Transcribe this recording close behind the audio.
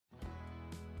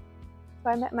So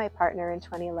I met my partner in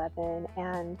 2011,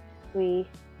 and we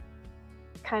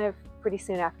kind of pretty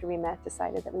soon after we met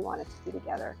decided that we wanted to be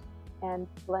together and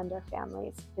blend our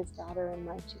families, his daughter and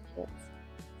my 2 kids.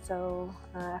 So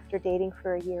after dating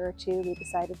for a year or 2, we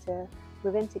decided to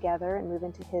move in together and move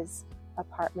into his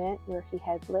apartment where he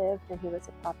had lived, and he was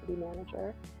a property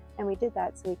manager. And we did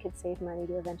that so we could save money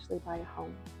to eventually buy a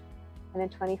home. And in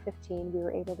 2015, we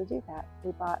were able to do that.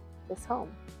 We bought this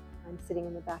home. I'm sitting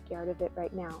in the backyard of it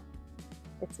right now.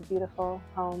 It's a beautiful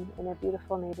home in a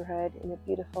beautiful neighborhood in a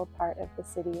beautiful part of the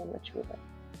city in which we live.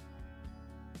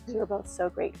 We were both so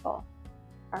grateful.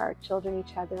 Our children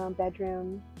each had their own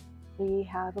bedroom. We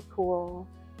have a pool.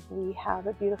 We have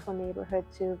a beautiful neighborhood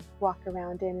to walk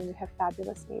around in, and we have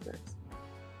fabulous neighbors.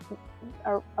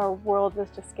 Our world was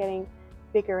just getting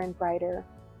bigger and brighter.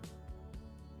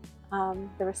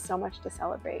 There was so much to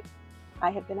celebrate. I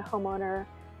had been a homeowner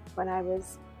when I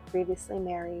was previously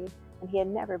married, and he had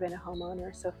never been a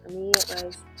homeowner. So for me, it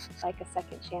was like a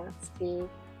second chance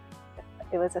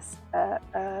it was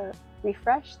a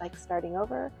refresh, like starting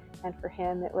over. And for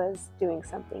him, it was doing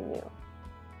something new.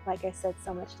 Like I said,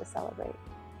 so much to celebrate.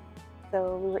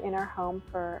 So we were in our home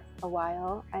for a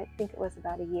while. I think it was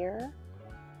about a year.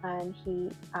 And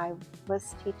I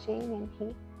was teaching, and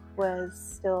he was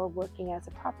still working as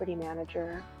a property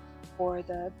manager for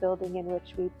the building in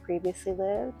which we previously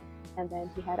lived. And then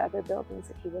he had other buildings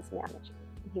that he was managing.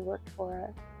 He worked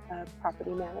for a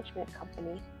property management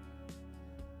company.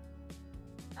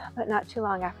 But not too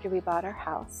long after we bought our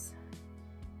house,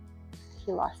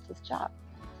 he lost his job.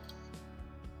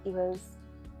 He was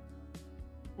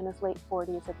in his late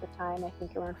 40s at the time, I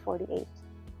think around 48.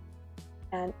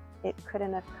 And it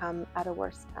couldn't have come at a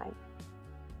worse time.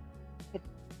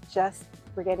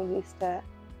 We're getting used to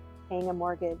paying a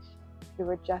mortgage. We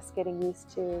were just getting used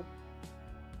to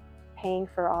paying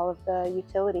for all of the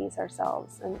utilities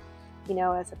ourselves. And, you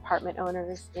know, as apartment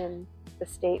owners in the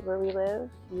state where we live,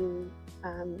 you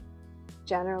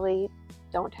generally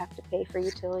don't have to pay for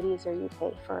utilities, or you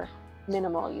pay for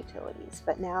minimal utilities.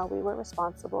 But now we were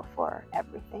responsible for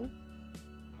everything.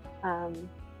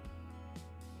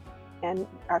 And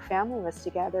our family was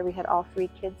together. We had all 3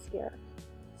 kids here.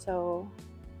 So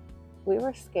we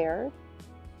were scared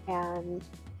and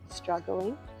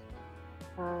struggling.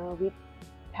 We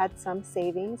had some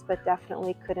savings, but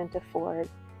definitely couldn't afford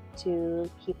to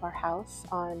keep our house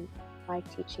on my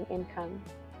teaching income.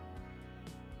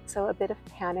 So a bit of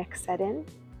panic set in,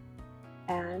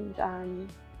 and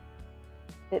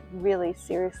it really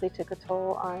seriously took a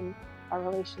toll on our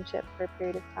relationship for a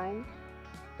period of time.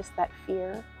 Just that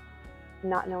fear,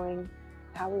 not knowing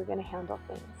how we were going to handle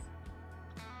things.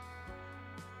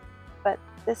 But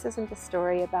this isn't a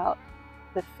story about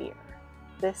the fear.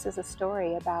 This is a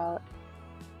story about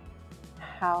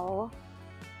how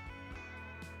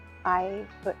I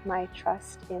put my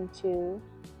trust into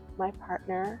my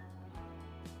partner,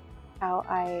 how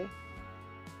I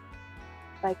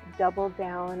doubled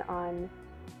down on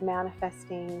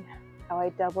manifesting, how I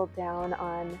doubled down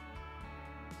on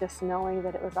just knowing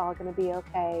that it was all going to be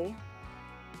okay,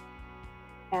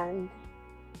 and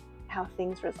how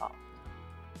things resolved.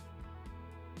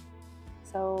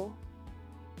 So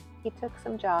he took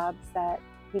some jobs that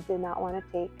he did not want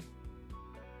to take.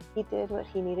 He did what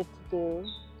he needed to do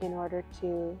in order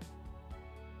to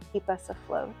keep us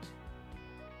afloat.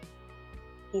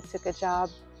 He took a job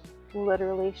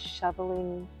literally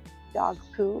shoveling dog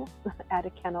poo at a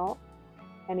kennel,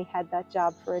 and he had that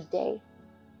job for a day.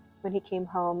 When he came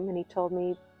home and he told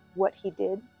me what he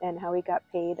did and how he got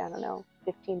paid, I don't know,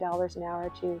 $15 an hour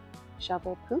to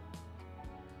shovel poop,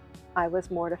 I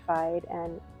was mortified.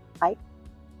 And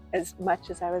as much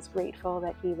as I was grateful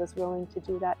that he was willing to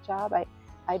do that job,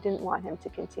 I didn't want him to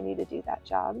continue to do that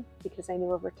job, because I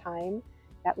knew over time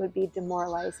that would be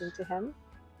demoralizing to him.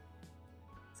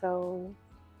 So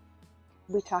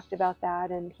we talked about that,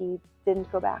 and he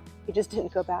didn't go back. He just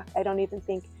didn't go back. I don't even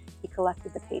think he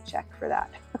collected the paycheck for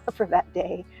that for that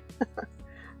day.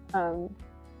 A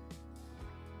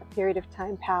period of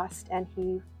time passed, and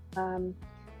he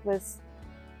was,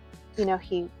 you know,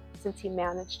 since he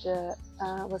managed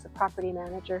was a property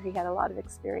manager, he had a lot of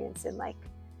experience in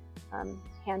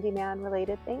handyman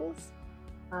related things,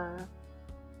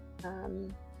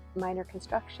 minor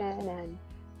construction and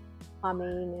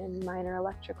plumbing and minor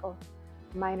electrical.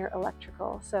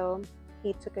 So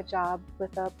he took a job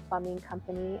with a plumbing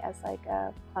company as like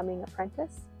a plumbing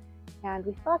apprentice, and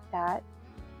we thought that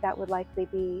would likely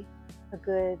be a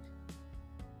good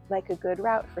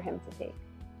route for him to take.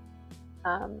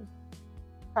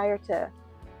 Prior to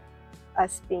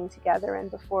us being together and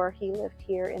before he lived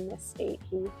here in this state,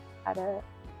 he had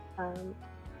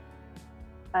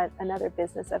another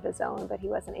business of his own, but he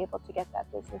wasn't able to get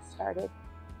that business started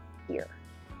here.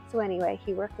 So anyway,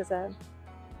 he worked as a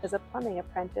plumbing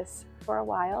apprentice for a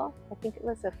while. I think it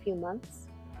was a few months,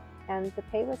 and the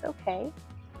pay was okay.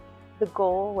 The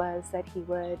goal was that he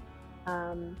would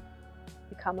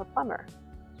become a plumber.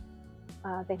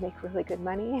 They make really good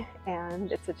money,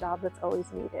 and it's a job that's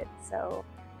always needed. So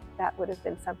that would have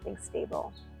been something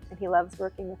stable. And he loves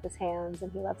working with his hands,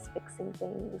 and he loves fixing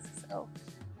things. So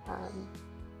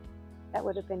that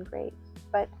would have been great.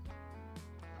 But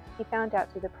he found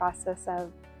out through the process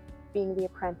of being the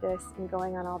apprentice and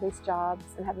going on all these jobs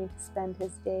and having to spend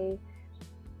his day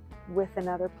with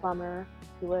another plumber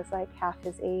who was like half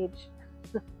his age,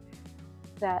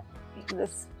 that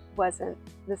this wasn't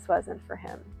for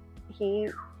him. He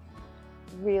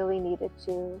really needed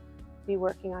to be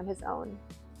working on his own,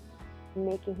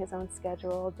 making his own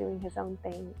schedule, doing his own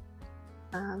thing.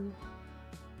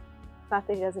 Not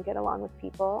that he doesn't get along with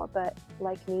people, but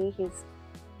like me,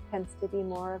 tends to be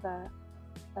more of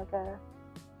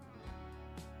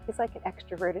he's like an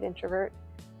extroverted introvert,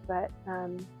 but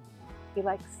he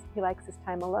likes his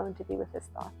time alone to be with his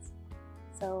thoughts.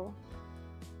 So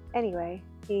anyway,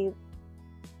 he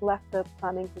left the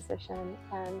plumbing position,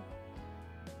 and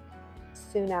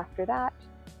soon after that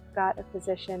got a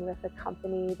position with a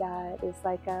company that is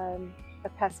like a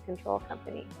pest control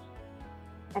company.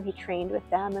 And he trained with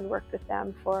them and worked with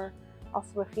them for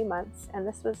also a few months, and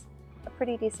this was a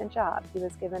pretty decent job. He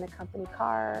was given a company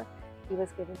car, he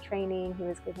was given training, he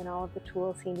was given all of the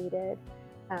tools he needed,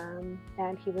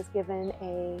 and he was given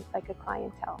a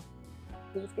clientele.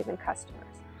 He was given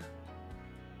customers.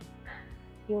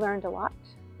 He learned a lot,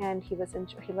 and he loves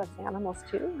animals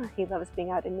too. He loves being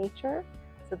out in nature.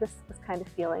 So this was kind of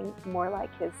feeling more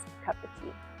like his cup of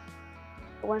tea.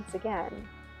 But once again,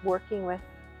 working with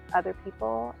other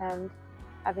people and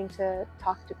having to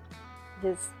talk to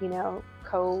his,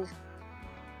 co-worker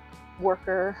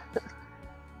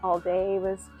all day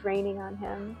was draining on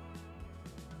him.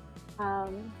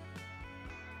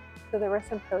 So there were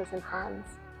some pros and cons.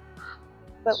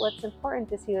 But what's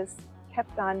important is he was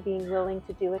kept on being willing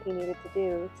to do what he needed to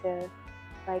do to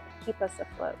keep us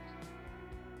afloat.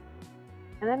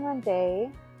 And then one day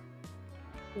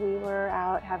we were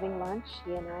out having lunch,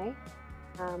 he and I,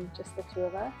 just the two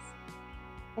of us,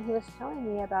 and he was telling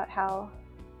me about how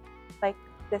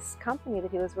this company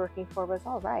that he was working for was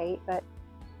all right, but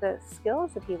the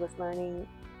skills that he was learning,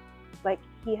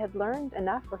 he had learned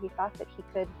enough where he thought that he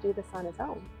could do this on his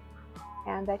own,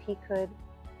 and that he could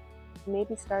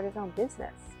maybe start his own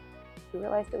business. He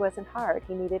realized it wasn't hard.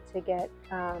 He needed to get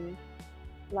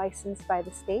licensed by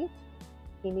the state.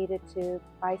 He needed to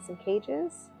buy some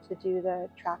cages to do the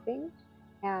trapping,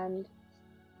 and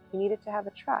he needed to have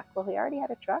a truck. Well, he already had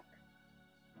a truck,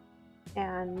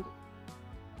 and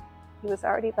he was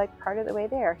already part of the way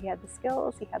there. He had the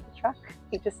skills, he had the truck,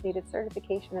 he just needed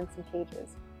certification and some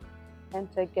cages,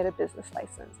 and to get a business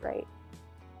license, right?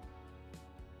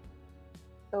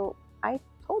 So I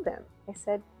told him, I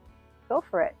said, go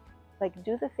for it.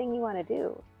 Do the thing you want to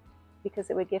do,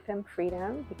 because it would give him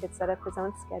freedom. He could set up his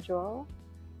own schedule.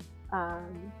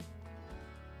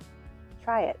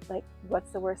 Try it.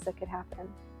 What's the worst that could happen?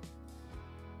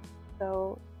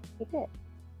 So he did.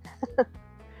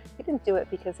 He didn't do it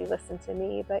because he listened to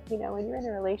me, but when you're in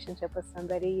a relationship with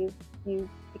somebody, you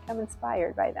become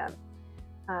inspired by them,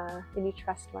 and you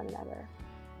trust one another.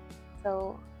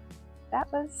 So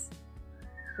that was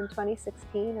in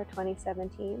 2016 or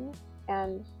 2017,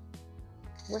 and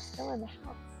we're still in the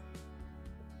house.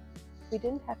 We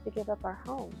didn't have to give up our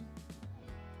home.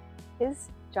 His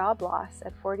job loss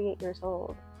at 48 years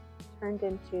old turned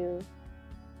into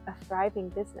a thriving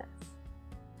business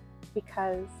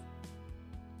because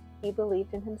he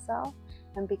believed in himself,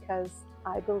 and because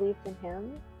I believed in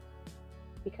him,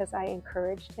 because I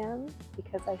encouraged him,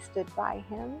 because I stood by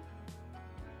him.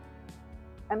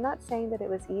 I'm not saying that it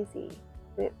was easy.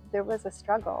 There was a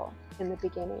struggle in the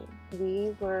beginning.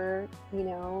 We were, we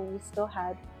still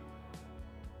had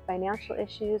financial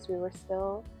issues. We were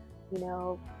still,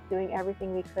 doing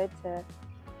everything we could to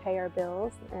pay our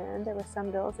bills, and there were some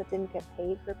bills that didn't get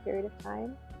paid for a period of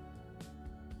time.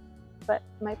 But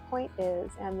my point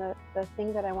is, and the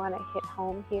thing that I want to hit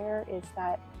home here is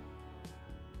that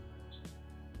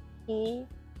he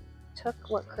took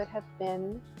what could have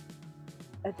been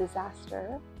a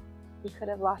disaster. We could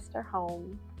have lost our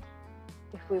home.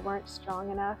 If we weren't strong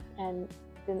enough and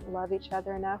didn't love each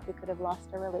other enough, we could have lost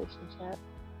our relationship,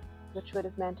 which would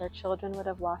have meant our children would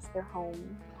have lost their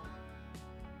home.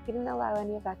 He didn't allow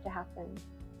any of that to happen.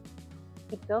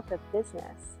 He built a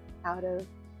business out of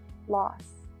loss,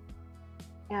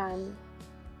 and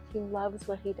he loves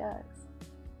what he does.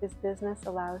 His business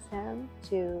allows him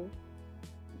to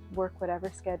work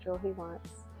whatever schedule he wants.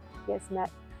 He has met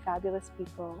fabulous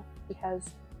people. He has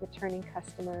returning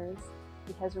customers.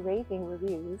 He has raving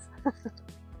reviews.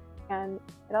 And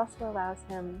it also allows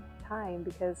him time,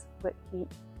 because what he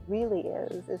really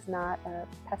is not a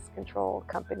pest control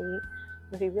company.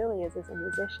 What he really is a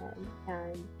musician,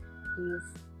 and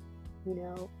he's,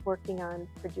 working on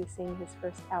producing his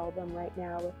first album right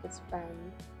now with his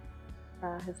friend,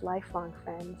 his lifelong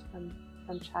friend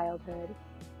from childhood.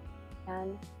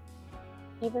 And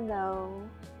even though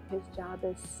his job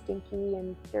is stinky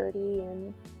and dirty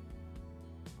and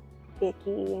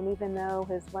icky, and even though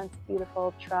his once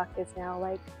beautiful truck is now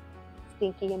like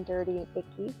stinky and dirty and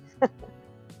icky,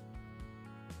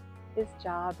 his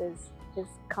job is his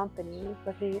company.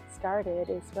 What he started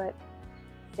is what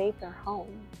saved our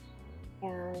home.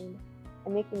 And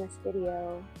I'm making this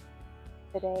video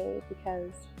today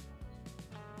because,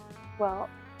 well,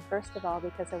 first of all,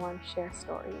 because I want to share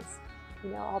stories.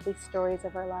 All these stories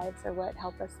of our lives are what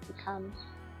help us become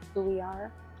who we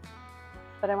are.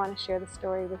 But I want to share the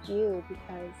story with you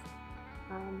because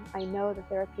I know that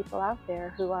there are people out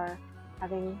there who are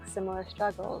having similar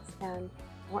struggles, and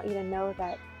I want you to know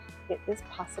that it is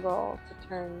possible to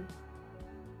turn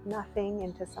nothing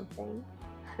into something.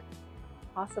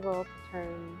 Possible to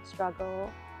turn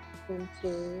struggle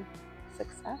into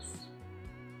success.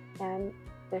 And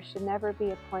there should never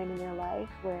be a point in your life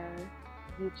where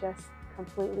you just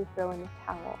completely throw in the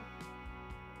towel.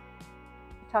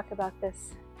 I talk about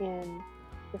this in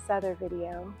this other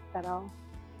video that I'll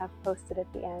have posted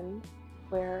at the end,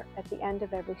 where at the end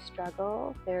of every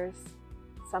struggle, there's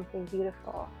something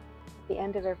beautiful. At the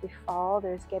end of every fall,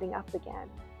 there's getting up again.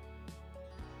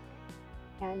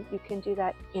 And you can do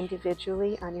that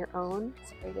individually on your own.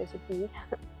 Sorry, there's a bee.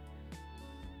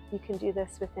 You can do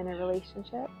this within a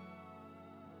relationship.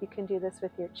 You can do this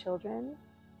with your children.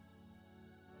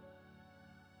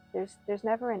 There's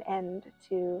never an end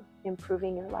to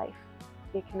improving your life.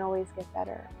 It can always get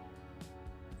better.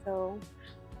 So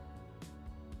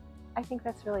I think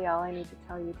that's really all I need to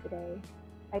tell you today.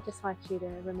 I just want you to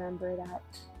remember that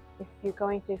if you're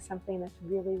going through something that's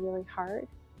really, really hard,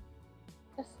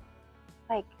 just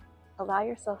allow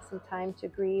yourself some time to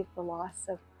grieve the loss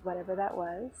of whatever that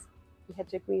was. You had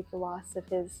to grieve the loss of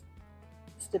his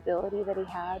stability that he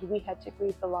had. We had to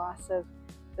grieve the loss of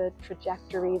the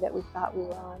trajectory that we thought we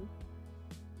were on.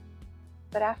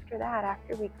 But after that,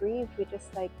 after we grieved, we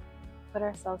just put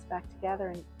ourselves back together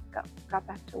and got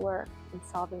back to work and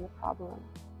solving the problem.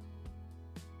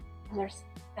 And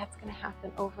that's going to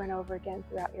happen over and over again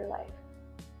throughout your life.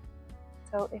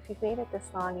 So if you've made it this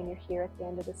long and you're here at the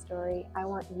end of the story, I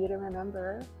want you to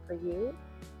remember, for you,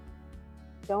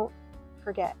 don't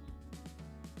forget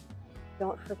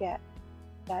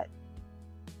that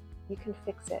you can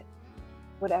fix it.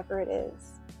 Whatever it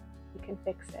is, you can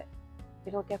fix it.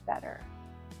 It'll get better.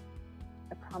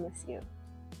 I promise you.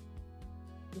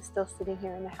 I'm still sitting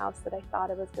here in the house that I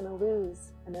thought I was going to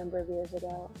lose a number of years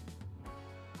ago.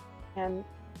 And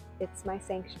it's my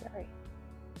sanctuary.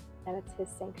 And it's his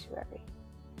sanctuary.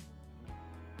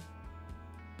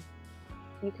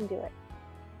 You can do it.